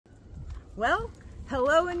Well,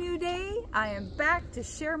 hello, a new day. I am back to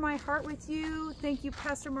share my heart with you. Thank you,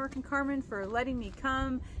 Pastor Mark and Carmen, for letting me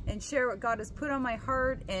come and share what God has put on my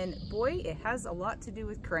heart. And boy, it has a lot to do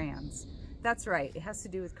with crayons. That's right, it has to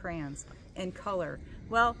do with crayons and color.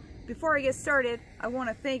 Well, before I get started, I want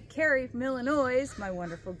to thank Carrie from Illinois, my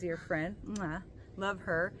wonderful dear friend. Mwah, love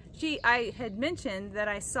her. I had mentioned that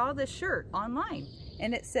I saw this shirt online,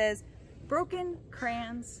 and it says, "Broken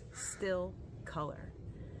crayons still color."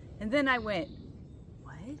 And then I went,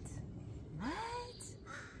 what?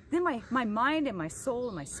 Then my mind and my soul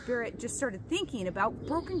and my spirit just started thinking about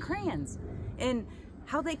broken crayons and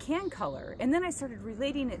how they can color. And then I started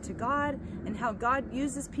relating it to God and how God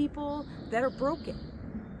uses people that are broken.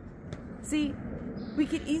 See, we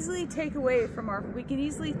could easily take away from we can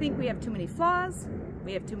easily think we have too many flaws,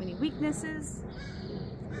 we have too many weaknesses.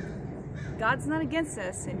 God's not against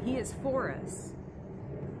us, and He is for us.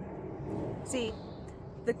 See,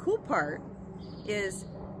 the cool part is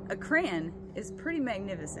a crayon is pretty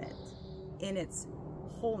magnificent in its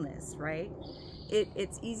wholeness, right?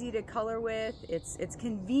 It's easy to color with, it's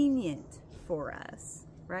convenient for us,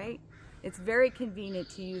 right? It's very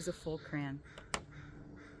convenient to use a full crayon.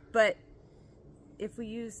 But if we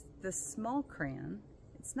use the small crayon,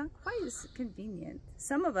 it's not quite as convenient.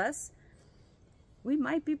 Some of us, we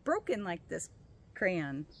might be broken like this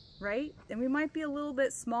crayon, right? And we might be a little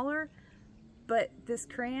bit smaller, but this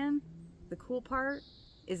crayon, the cool part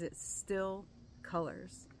is it still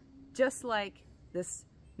colors, just like this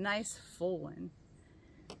nice full one.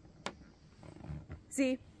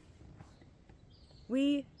 See,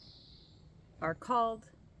 we are called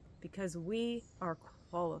because we are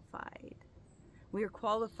qualified. We are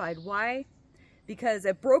qualified. Why? Because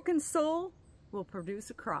a broken soul will produce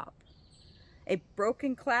a crop. A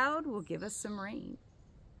broken cloud will give us some rain.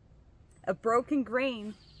 A broken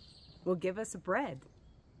grain will give us bread.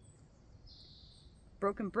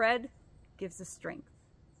 Broken bread gives us strength.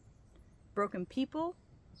 Broken people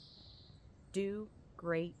do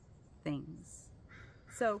great things.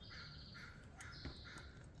 So,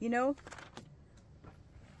 you know,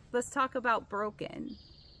 let's talk about broken.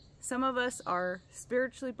 Some of us are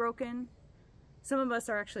spiritually broken. Some of us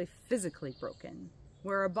are actually physically broken,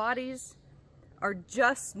 where our bodies are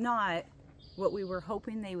just not what we were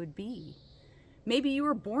hoping they would be. Maybe you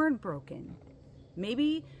were born broken.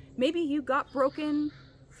 Maybe you got broken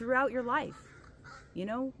throughout your life. You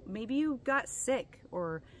know, maybe you got sick,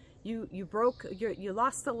 or you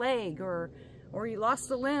lost a leg, or you lost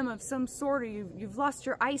a limb of some sort, or you've lost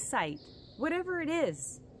your eyesight. Whatever it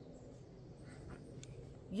is,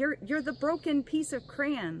 you're the broken piece of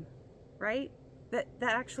crayon, right? That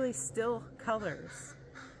actually still colors.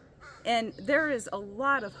 And there is a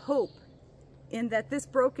lot of hope in that this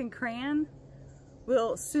broken crayon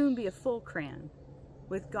will soon be a full crayon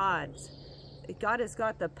with God. God has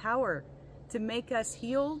got the power to make us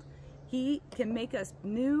healed. He can make us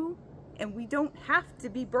new, and we don't have to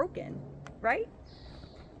be broken, right?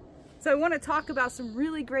 So I want to talk about some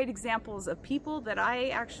really great examples of people that I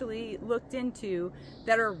actually looked into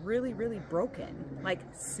that are really, really broken, like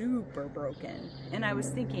super broken. And I was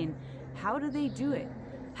thinking, how do they do it?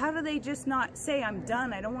 How do they just not say, I'm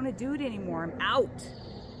done, I don't want to do it anymore, I'm out?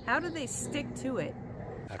 How do they stick to it?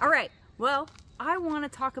 All right, well, I want to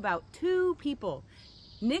talk about two people,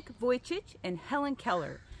 Nick Vujicic and Helen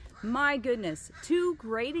Keller. My goodness, two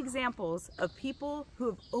great examples of people who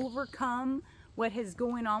have overcome what is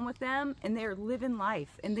going on with them, and they're living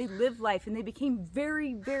life, and they live life, and they became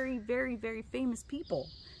very, very, very, very famous people.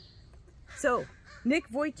 So, Nick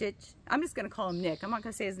Vujicic, I'm just going to call him Nick. I'm not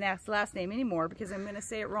going to say his last name anymore because I'm going to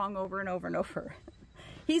say it wrong over and over and over.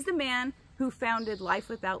 He's the man who founded Life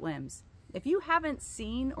Without Limbs. If you haven't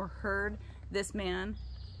seen or heard this man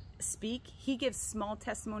speak, he gives small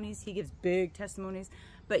testimonies, he gives big testimonies,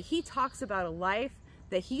 but he talks about a life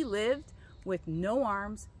that he lived with no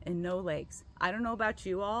arms and no legs. I don't know about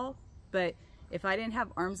you all, but if I didn't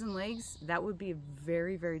have arms and legs, that would be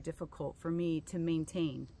very, very difficult for me to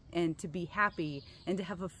maintain and to be happy and to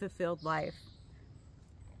have a fulfilled life.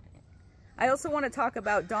 I also want to talk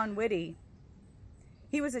about Don Whitty.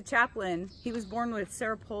 He was a chaplain. He was born with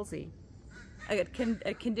cerebral palsy,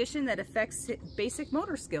 a condition that affects basic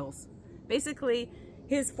motor skills. Basically,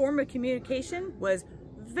 his form of communication was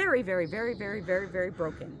very, very, very, very, very, very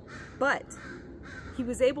broken. But he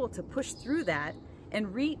was able to push through that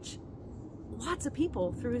and reach lots of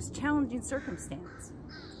people through his challenging circumstance.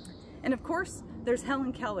 And of course, there's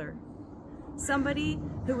Helen Keller, somebody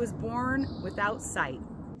who was born without sight.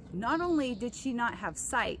 Not only did she not have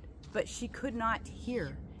sight, but she could not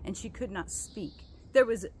hear and she could not speak. There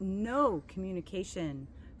was no communication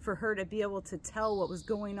for her to be able to tell what was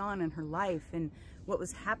going on in her life and what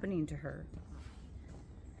was happening to her.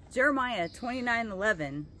 Jeremiah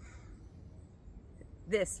 29:11,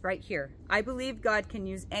 this right here. I believe God can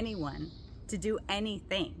use anyone to do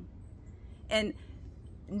anything. And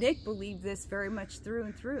Nick believed this very much through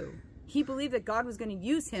and through. He believed that God was going to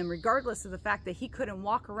use him regardless of the fact that he couldn't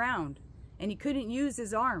walk around and he couldn't use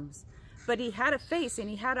his arms. But he had a face and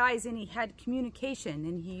he had eyes and he had communication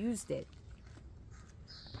and he used it.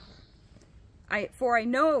 For I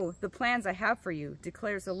know the plans I have for you,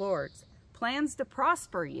 declares the Lord. Plans to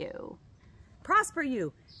prosper you. Prosper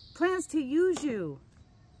you. Plans to use you.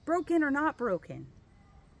 Broken or not broken.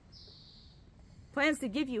 Plans to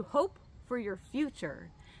give you hope for your future.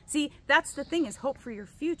 See, that's the thing, is hope for your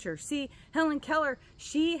future. See, Helen Keller,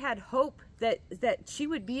 she had hope that she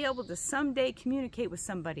would be able to someday communicate with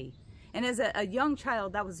somebody. And as a young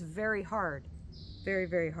child, that was very hard. Very,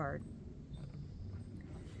 very hard.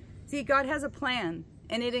 See, God has a plan,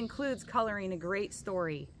 and it includes coloring a great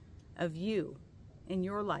story of you in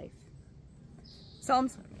your life.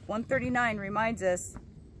 Psalms 139 reminds us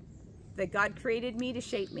that God created me to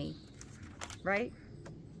shape me, right?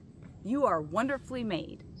 You are wonderfully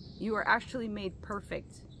made. You are actually made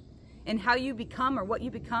perfect. And how you become, or what you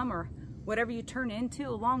become, or whatever you turn into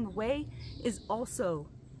along the way is also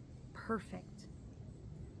perfect.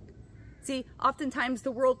 See, oftentimes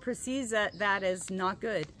the world perceives that as not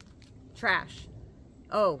good. Trash.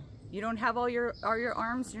 Oh, you don't have all your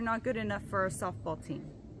arms? You're not good enough for a softball team.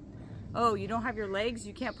 Oh, you don't have your legs?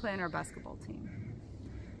 You can't play on our basketball team.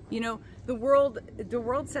 You know, the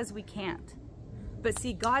world says we can't. But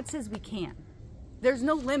see, God says we can. There's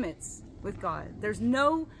no limits with God.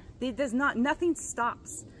 Nothing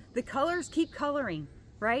stops. The colors keep coloring,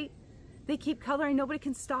 right? They keep coloring. Nobody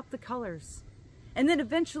can stop the colors. And then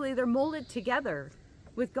eventually they're molded together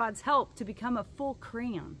with God's help to become a full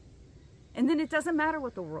crayon. And then it doesn't matter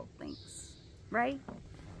what the world thinks, right?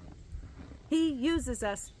 He uses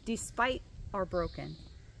us despite our broken.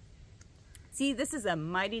 See, this is a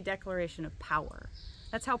mighty declaration of power.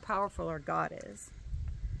 That's how powerful our God is.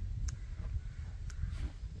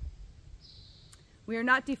 We are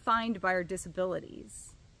not defined by our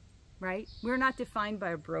disabilities, right? We're not defined by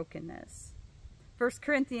our brokenness. 1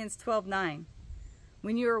 Corinthians 12:9.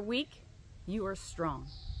 When you are weak, you are strong.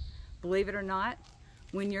 Believe it or not,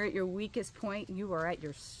 when you're at your weakest point, you are at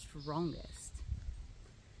your strongest.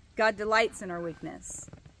 God delights in our weakness.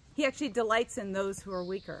 He actually delights in those who are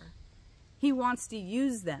weaker. He wants to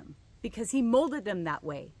use them because he molded them that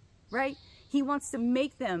way, right? He wants to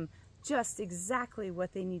make them just exactly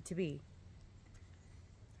what they need to be.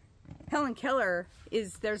 Helen Keller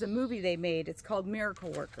there's a movie they made. It's called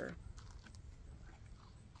Miracle Worker.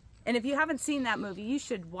 And if you haven't seen that movie, you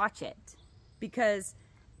should watch it because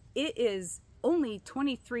it is only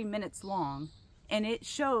 23 minutes long, and it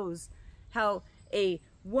shows how a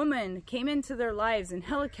woman came into their lives, and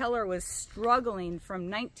Helen Keller was struggling from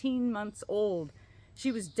 19 months old.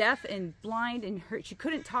 She was deaf and blind, and she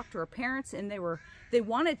couldn't talk to her parents, and they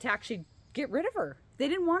wanted to actually get rid of her. They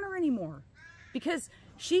didn't want her anymore because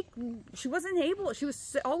she wasn't able. She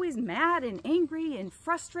was always mad and angry and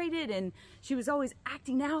frustrated, and she was always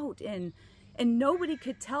acting out, and nobody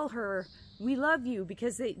could tell her, "We love you,"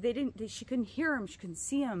 because she couldn't hear him, she couldn't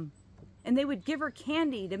see him. And they would give her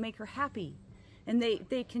candy to make her happy. And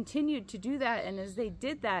they continued to do that, and as they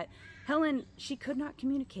did that, Helen, she could not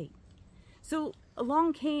communicate. So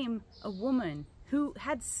along came a woman who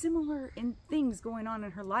had similar things going on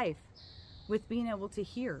in her life with being able to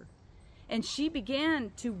hear. And she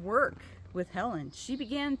began to work with Helen. She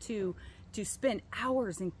began to spend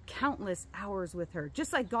hours and countless hours with her,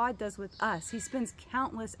 just like God does with us. He spends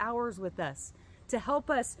countless hours with us to help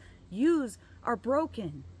us use our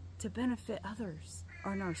broken to benefit others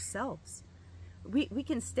and ourselves. We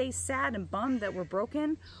can stay sad and bummed that we're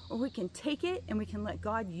broken, or we can take it and we can let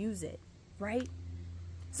God use it, right?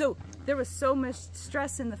 So there was so much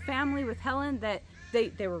stress in the family with Helen that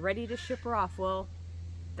they were ready to ship her off. Well,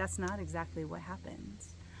 that's not exactly what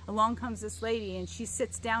happens. Along comes this lady, and she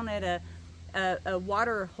sits down at a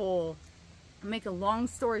water hole. Make a long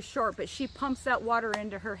story short, but she pumps that water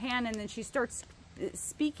into her hand, and then she starts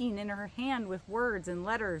speaking in her hand with words and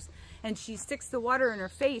letters, and she sticks the water in her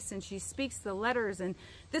face and she speaks the letters, and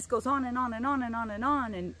this goes on and on and on and on and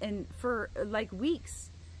on, and for like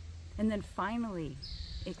weeks. And then finally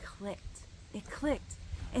it clicked,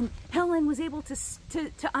 and Helen was able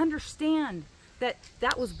to understand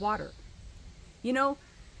that was water. You know,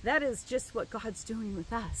 that is just what God's doing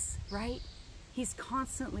with us, right? He's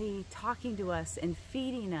constantly talking to us and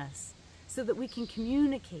feeding us so that we can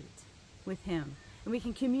communicate with him. and we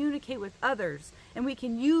can communicate with others, and we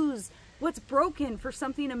can use what's broken for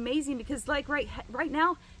something amazing. Because like right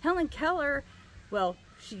now, Helen Keller, well,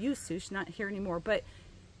 she used to, she's not here anymore, but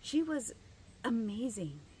she was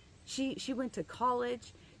amazing. She went to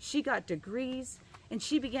college, she got degrees, and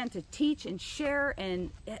she began to teach and share,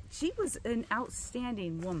 and she was an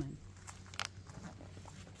outstanding woman.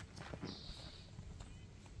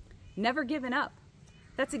 Never given up.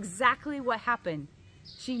 That's exactly what happened.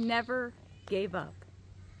 She never gave up.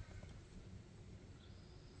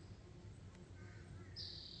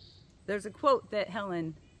 There's a quote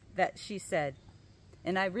that she said,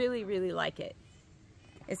 and I really, really like it.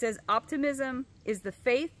 It says, "Optimism is the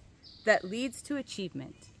faith that leads to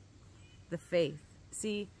achievement." The faith.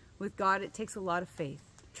 See, with God, it takes a lot of faith,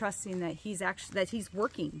 trusting that He's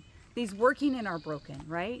working. He's working in our broken,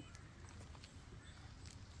 right?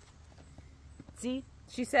 See,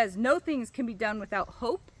 she says, "No things can be done without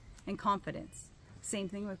hope and confidence." Same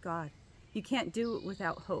thing with God. You can't do it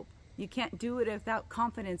without hope. You can't do it without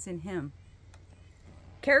confidence in Him.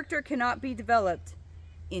 Character cannot be developed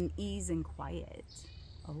in ease and quiet.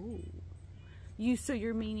 Oh. So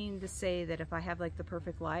you're meaning to say that if I have like the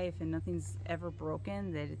perfect life and nothing's ever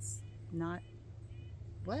broken, that it's not...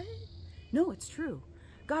 What? No, it's true.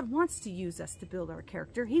 God wants to use us to build our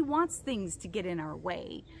character. He wants things to get in our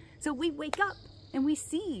way. So we wake up and we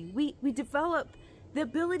see, we develop the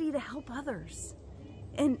ability to help others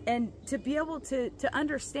and to be able to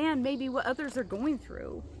understand maybe what others are going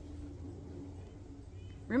through.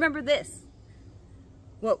 Remember this: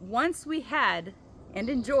 what once we had and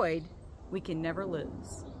enjoyed, we can never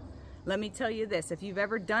lose. Let me tell you this, if you've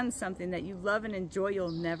ever done something that you love and enjoy,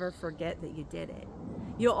 you'll never forget that you did it.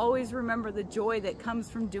 You'll always remember the joy that comes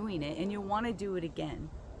from doing it, and you'll want to do it again.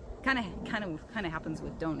 Kind of happens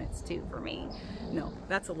with donuts too for me. No,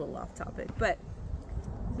 that's a little off topic, but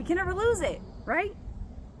we can never lose it, right?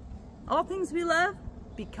 All things we love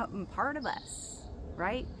become part of us,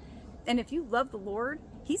 right? And if you love the Lord,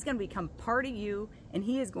 He's going to become part of you, and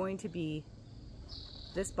He is going to be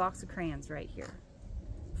this box of crayons right here,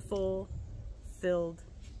 full, filled,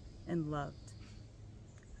 and loved.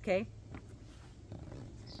 Okay?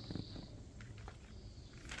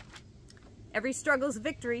 Every struggle is a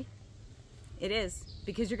victory. It is,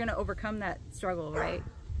 because you're going to overcome that struggle, right?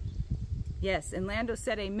 Yes, and Lando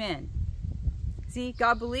said amen. See,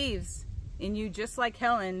 God believes in you just like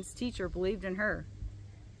Helen's teacher believed in her.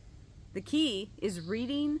 The key is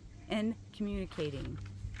reading and communicating,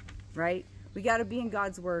 right? We got to be in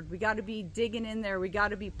God's Word. We got to be digging in there. We got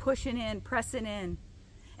to be pushing in, pressing in.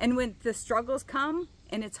 And when the struggles come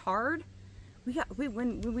and it's hard,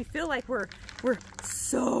 when we feel like we're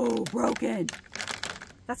so broken,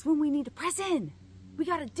 that's when we need to press in. We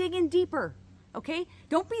got to dig in deeper, okay?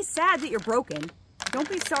 Don't be sad that you're broken. Don't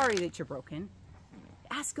be sorry that you're broken.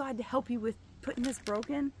 Ask God to help you with putting this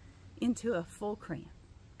broken into a full crayon,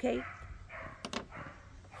 okay?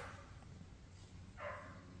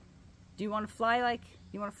 Do you want to fly like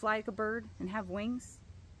a bird and have wings?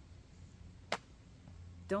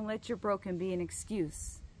 Don't let your broken be an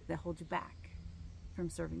excuse that holds you back from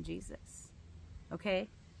serving Jesus. Okay?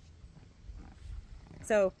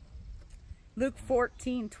 So, Luke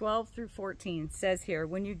 14:12 through 14 says here,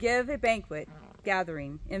 "When you give a banquet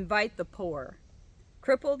gathering, invite the poor,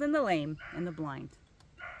 crippled and the lame and the blind."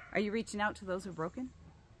 Are you reaching out to those who are broken?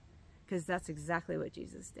 Because that's exactly what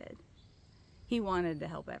Jesus did. He wanted to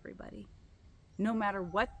help everybody, no matter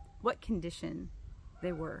what condition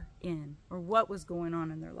they were in or what was going on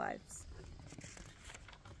in their lives.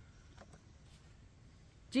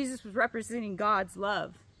 Jesus was representing God's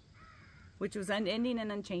love, which was unending and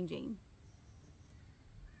unchanging.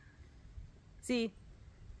 See,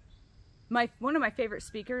 one of my favorite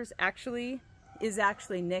speakers is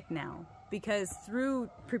actually Nick now, because through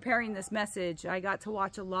preparing this message, I got to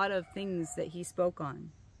watch a lot of things that he spoke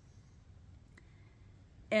on.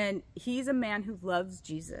 And he's a man who loves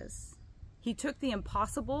Jesus. He took the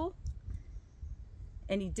impossible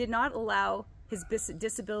and he did not allow his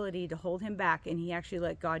disability to hold him back, and he actually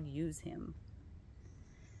let God use him.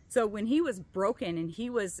 So when he was broken and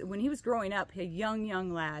when he was growing up, a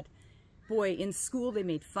young lad, boy, in school they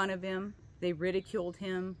made fun of him, they ridiculed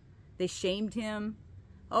him, they shamed him.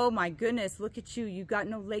 Oh my goodness, look at you, you got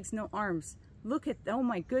no legs, no arms. Oh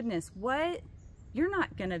my goodness, what? You're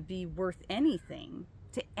not gonna be worth anything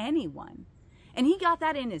to anyone. And he got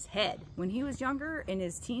that in his head. When he was younger, in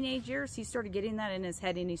his teenage years, he started getting that in his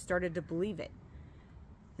head and he started to believe it.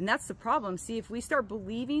 And that's the problem. See, if we start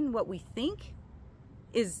believing what we think,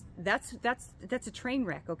 that's a train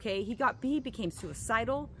wreck, okay? He became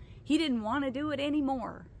suicidal. He didn't want to do it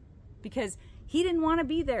anymore because he didn't want to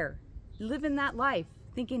be there. living that life,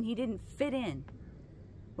 thinking he didn't fit in.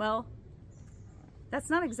 Well, that's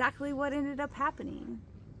not exactly what ended up happening.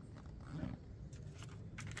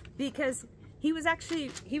 Because he was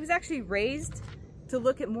actually raised to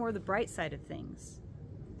look at more of the bright side of things.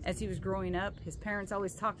 As he was growing up, his parents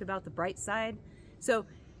always talked about the bright side. So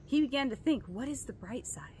he began to think, what is the bright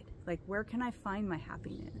side? Like, where can I find my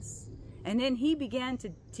happiness? And then he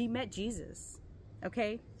met Jesus,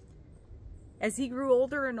 okay? As he grew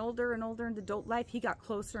older and older and older in adult life, he got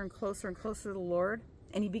closer and closer and closer to the Lord,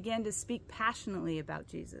 and he began to speak passionately about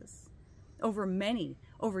Jesus over many,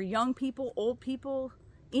 over young people, old people,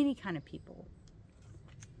 any kind of people.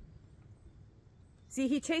 See,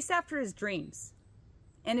 he chased after his dreams,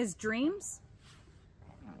 and his dreams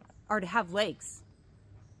are to have legs.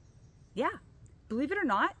 Yeah, believe it or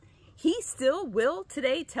not, he still will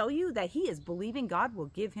today tell you that he is believing God will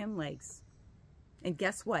give him legs. And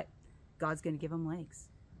guess what? God's going to give him legs.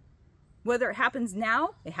 Whether it happens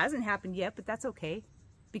now, it hasn't happened yet, but that's okay.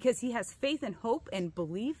 Because he has faith and hope and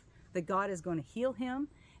belief that God is going to heal him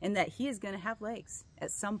and that he is going to have legs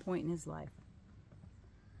at some point in his life.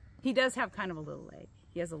 He does have kind of a little leg.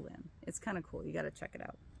 He has a limb. It's kind of cool. You got to check it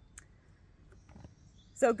out.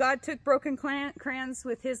 So God took broken crayons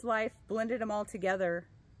with his life, blended them all together,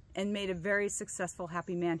 and made a very successful,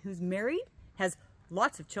 happy man who's married, has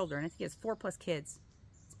lots of children. I think he has 4+ kids.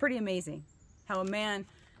 It's pretty amazing how a man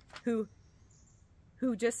who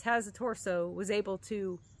just has a torso was able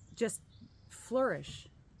to just flourish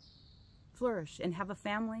and have a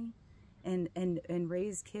family and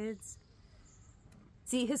raise kids.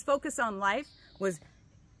 See, his focus on life was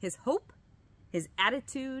his hope, his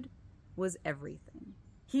attitude was everything.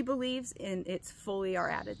 He believes in it's fully our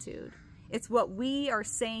attitude. It's what we are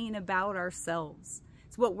saying about ourselves.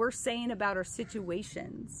 It's what we're saying about our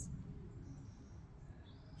situations.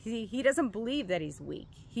 He doesn't believe that he's weak.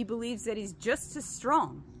 He believes that he's just as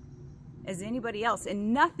strong as anybody else,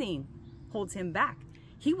 and nothing holds him back.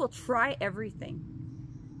 He will try everything.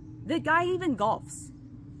 The guy even golfs.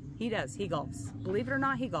 He does. He golfs. Believe it or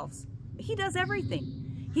not, he golfs. He does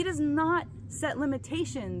everything. He does not set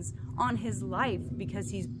limitations on his life because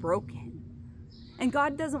he's broken. And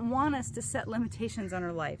God doesn't want us to set limitations on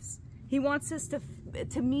our lives. He wants us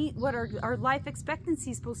to meet what our life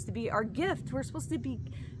expectancy is supposed to be, our gift. We're supposed to be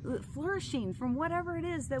flourishing from whatever it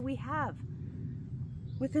is that we have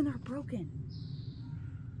within our broken.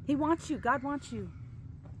 He wants you. God wants you.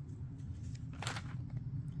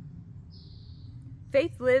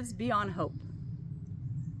 Faith lives beyond hope.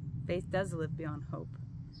 Faith does live beyond hope.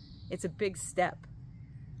 It's a big step.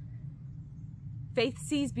 Faith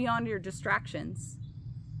sees beyond your distractions.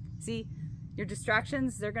 See, your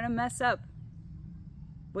distractions, they're going to mess up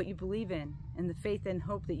what you believe in and the faith and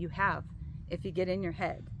hope that you have if you get in your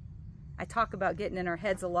head. I talk about getting in our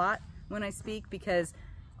heads a lot when I speak because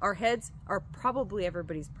our heads are probably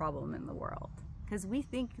everybody's problem in the world. Because we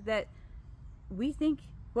think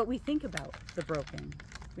what we think about the broken.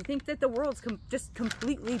 We think that the world's just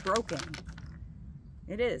completely broken.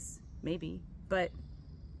 It is, maybe, but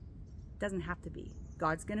it doesn't have to be.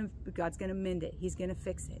 God's gonna mend it. He's gonna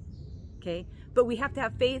fix it. Okay? But we have to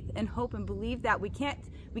have faith and hope and believe that we can't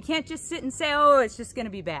just sit and say, oh, it's just gonna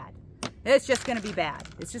be bad. It's just gonna be bad.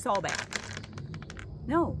 It's just all bad.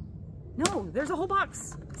 No, there's a whole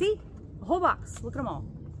box. See? A whole box. Look at them all.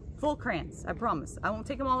 Full crayons, I promise. I won't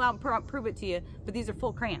take them all out and prove it to you, but these are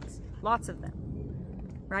full crayons. Lots of them.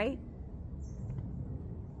 Right?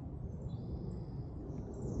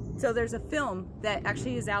 So there's a film that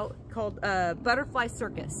actually is out called Butterfly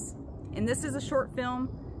Circus. And this is a short film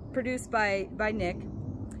produced by Nick.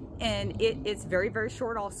 And it's very, very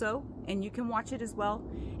short also. And you can watch it as well.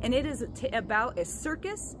 And it is about a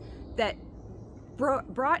circus that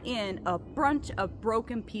brought in a bunch of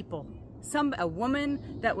broken people. A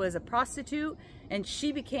woman that was a prostitute, and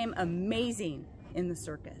she became amazing in the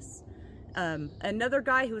circus. Another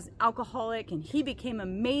guy who was an alcoholic, and he became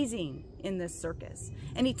amazing in this circus.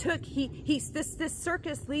 And this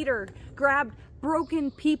circus leader grabbed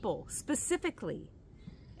broken people specifically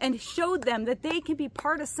and showed them that they can be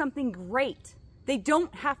part of something great. They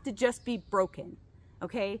don't have to just be broken,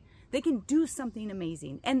 okay? They can do something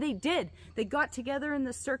amazing. And they did. They got together in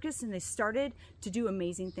the circus and they started to do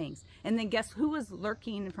amazing things. And then guess who was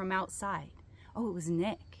lurking from outside? Oh, it was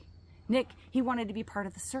Nick. Nick, he wanted to be part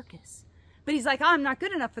of the circus. But he's like, oh, I'm not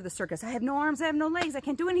good enough for the circus. I have no arms, I have no legs. I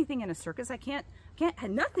can't do anything in a circus. I can't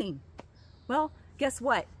nothing. Well, guess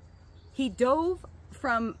what? He dove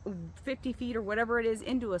from 50 feet or whatever it is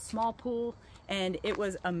into a small pool, and it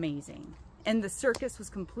was amazing. And the circus was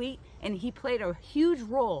complete, and he played a huge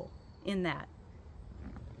role in that.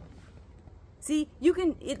 See,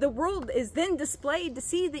 the world is then displayed to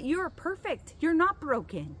see that you're perfect. You're not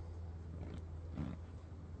broken.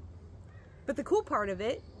 But the cool part of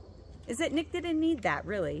it is that Nick didn't need that,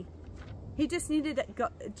 really. He just needed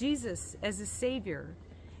Jesus as his Savior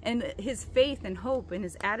and his faith and hope and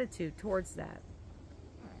his attitude towards that.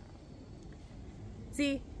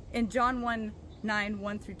 See, in John 1:9,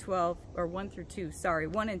 1 through 12, or 1 through 2, sorry,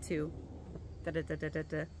 1 and 2,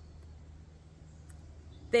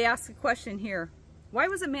 they ask a question here. Why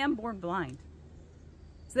was a man born blind?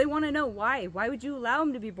 So they want to know why. Why would you allow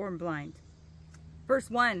him to be born blind? Verse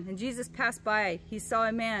 1, and Jesus passed by. He saw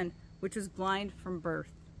a man which was blind from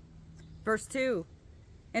birth. Verse 2,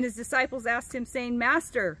 and his disciples asked him, saying,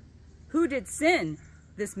 Master, who did sin,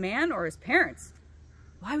 this man or his parents?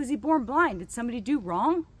 Why was he born blind? Did somebody do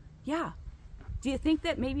wrong? Yeah. Do you think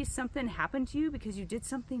that maybe something happened to you because you did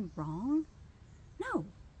something wrong? No.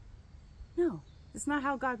 No. That's not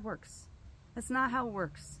how God works. That's not how it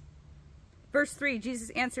works. Verse 3, Jesus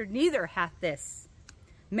answered, neither hath this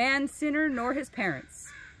man sinner nor his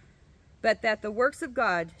parents, but that the works of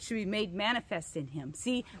God should be made manifest in him.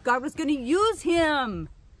 See, God was going to use him.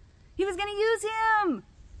 He was going to use him.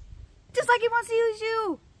 Just like he wants to use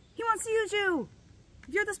you. He wants to use you.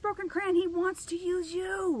 If you're this broken crayon, he wants to use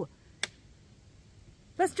you.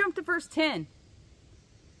 Let's jump to verse 10.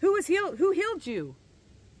 Who healed you?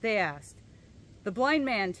 They asked. The blind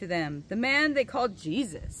man to them, the man they called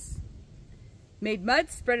Jesus, made mud,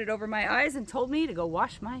 spread it over my eyes, and told me to go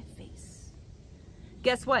wash my face.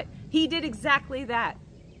 Guess what? He did exactly that.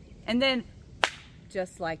 And then,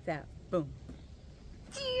 just like that, boom.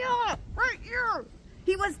 Yeah, right here.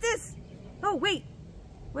 He was this. Oh, wait.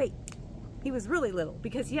 He was really little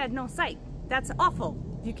because he had no sight. That's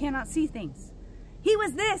awful. You cannot see things. He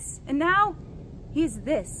was this, and now he's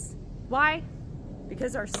this. Why?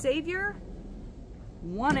 Because our Savior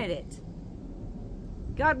wanted it.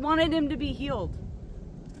 God wanted him to be healed.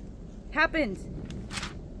 Happened.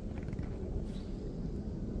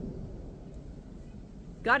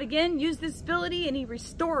 God again used this ability and he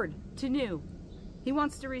restored to new. He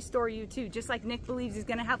wants to restore you too, just like Nick believes he's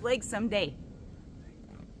going to have legs someday.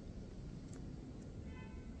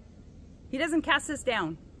 He doesn't cast us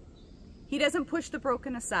down. He doesn't push the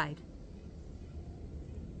broken aside.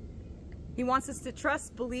 He wants us to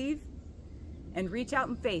trust, believe, and reach out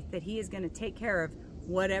in faith that he is going to take care of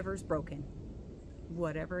whatever's broken.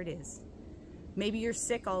 Whatever it is. Maybe you're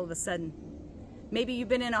sick all of a sudden. Maybe you've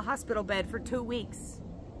been in a hospital bed for 2 weeks.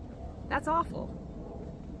 That's awful.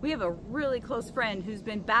 We have a really close friend who's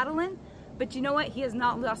been battling, but you know what? He has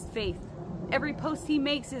not lost faith. Every post he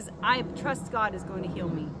makes is, I trust God is going to heal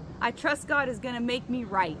me. I trust God is going to make me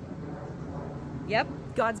right.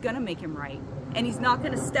 Yep, God's going to make him right. And he's not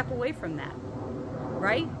going to step away from that.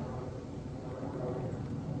 Right?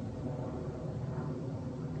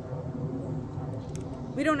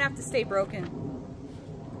 We don't have to stay broken.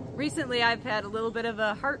 Recently, I've had a little bit of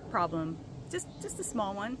a heart problem. Just a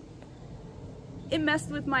small one. It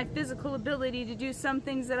messed with my physical ability to do some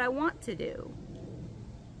things that I want to do.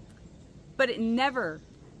 But it never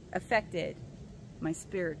affected my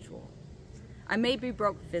spiritual. I may be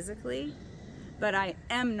broke physically, but I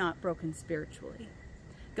am not broken spiritually.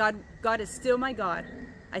 God is still my God.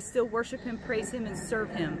 I still worship him, praise him, and serve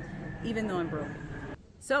him, even though I'm broken.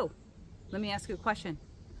 So, let me ask you a question.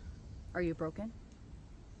 Are you broken?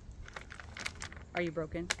 Are you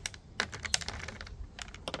broken?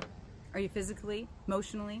 Are you physically,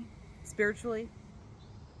 emotionally, spiritually?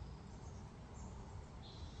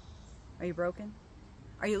 Are you broken?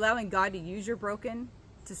 Are you allowing God to use your broken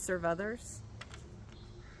to serve others?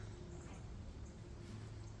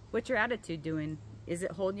 What's your attitude doing? Is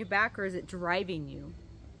it holding you back or is it driving you?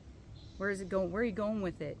 Where is it going? Where are you going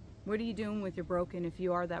with it? What are you doing with your broken if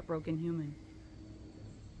you are that broken human?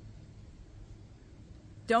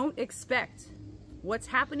 Don't expect what's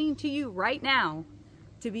happening to you right now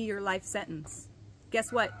to be your life sentence.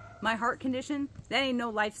 Guess what? My heart condition, that ain't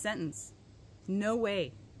no life sentence. No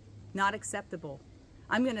way. Not acceptable.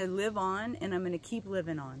 I'm going to live on and I'm going to keep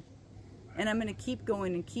living on. And I'm going to keep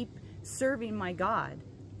going and keep serving my God.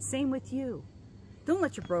 Same with you. Don't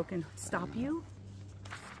let your broken stop you.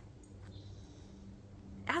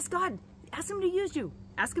 Ask God. Ask him to use you.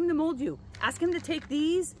 Ask him to mold you. Ask him to take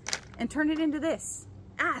these and turn it into this.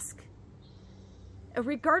 Ask.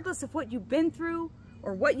 Regardless of what you've been through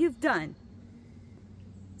or what you've done.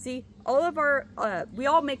 See, all of our, we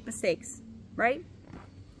all make mistakes, right?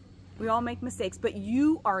 We all make mistakes, but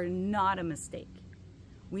you are not a mistake.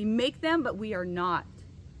 We make them, but we are not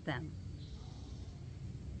them.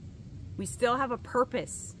 We still have a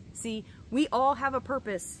purpose. See, we all have a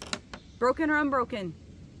purpose, broken or unbroken.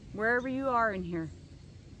 wherever you are in here.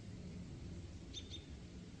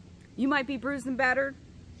 You might be bruised and battered.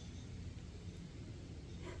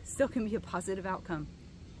 Still can be a positive outcome,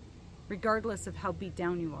 regardless of how beat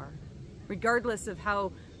down you are, regardless of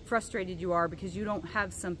how frustrated you are because you don't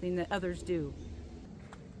have something that others do.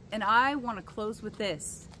 And I want to close with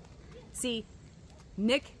this. See,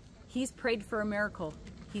 Nick, he's prayed for a miracle.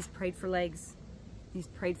 He's prayed for legs. He's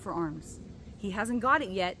prayed for arms. He hasn't got it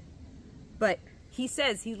yet, but he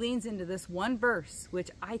says he leans into this one verse,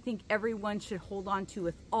 which I think everyone should hold on to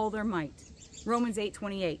with all their might. Romans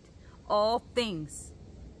 8:28. All things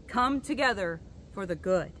come together for the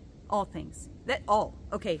good. All things. That all.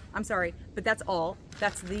 Okay, I'm sorry, but that's all.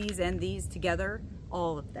 That's these and these together.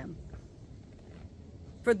 All of them.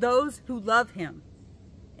 For those who love him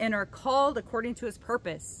and are called according to his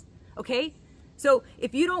purpose. Okay? So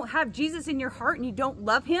if you don't have Jesus in your heart and you don't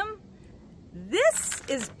love him, this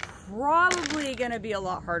is probably going to be a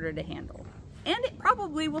lot harder to handle. And it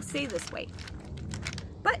probably will stay this way.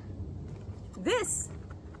 But this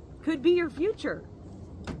could be your future.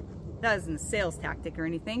 That isn't a sales tactic or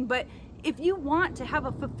anything, but if you want to have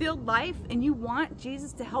a fulfilled life and you want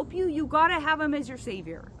Jesus to help you, you got to have him as your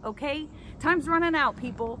Savior, okay? Time's running out,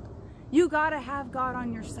 people. You got to have God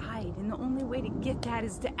on your side, and the only way to get that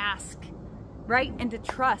is to ask, right? And to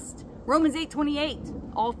trust. Romans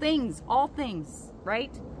 8:28, all things,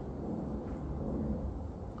 right?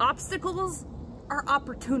 Obstacles are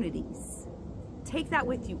opportunities. Take that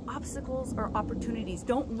with you. Obstacles are opportunities.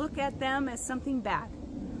 Don't look at them as something bad.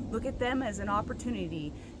 Look at them as an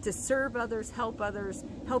opportunity to serve others, help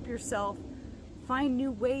yourself, find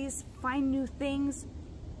new ways, find new things.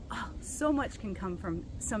 Oh, so much can come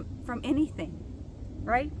from anything,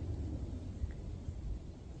 right?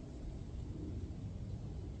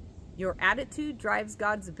 Your attitude drives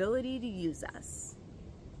God's ability to use us.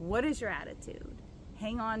 What is your attitude?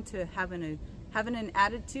 Hang on to having an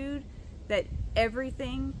attitude that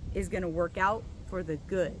everything is going to work out for the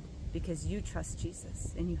good because you trust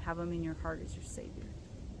Jesus and you have him in your heart as your Savior.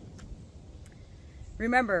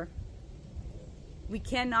 Remember, we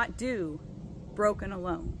cannot do broken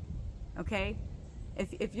alone, okay?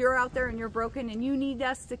 If you're out there and you're broken and you need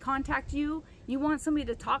us to contact you, you want somebody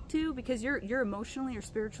to talk to because you're emotionally or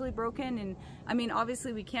spiritually broken, and I mean,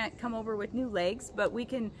 obviously we can't come over with new legs, but we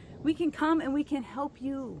can come and we can help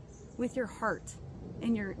you with your heart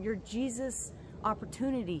and your Jesus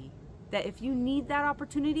opportunity. That if you need that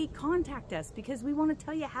opportunity, contact us because we want to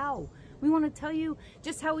tell you how. We want to tell you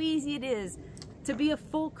just how easy it is to be a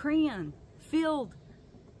full crayon filled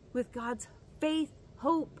with God's faith,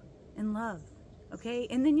 hope, and love. Okay?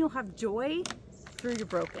 And then you'll have joy through your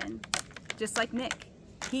broken. Just like Nick.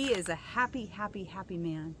 He is a happy, happy, happy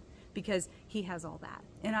man because he has all that.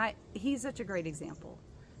 And he's such a great example.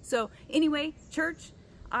 So anyway, church,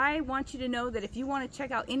 I want you to know that if you want to check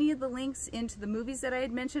out any of the links into the movies that I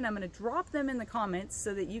had mentioned, I'm going to drop them in the comments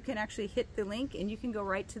so that you can actually hit the link and you can go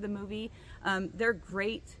right to the movie. They're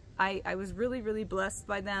great. I was really, really blessed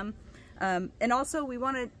by them. And also we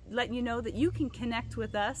want to let you know that you can connect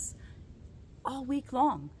with us all week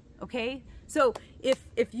long. Okay? So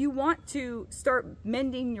if you want to start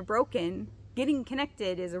mending your broken, getting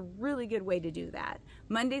connected is a really good way to do that.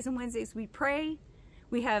 Mondays and Wednesdays we pray.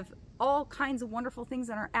 We have all kinds of wonderful things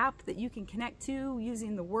on our app that you can connect to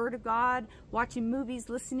using the Word of God, watching movies,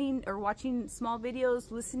 listening, or watching small videos,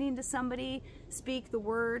 listening to somebody speak the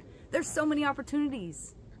Word. There's so many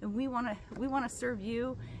opportunities, and we want to serve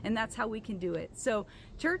you, and that's how we can do it. So,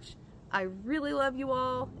 church, I really love you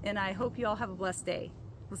all, and I hope you all have a blessed day.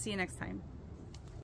 We'll see you next time.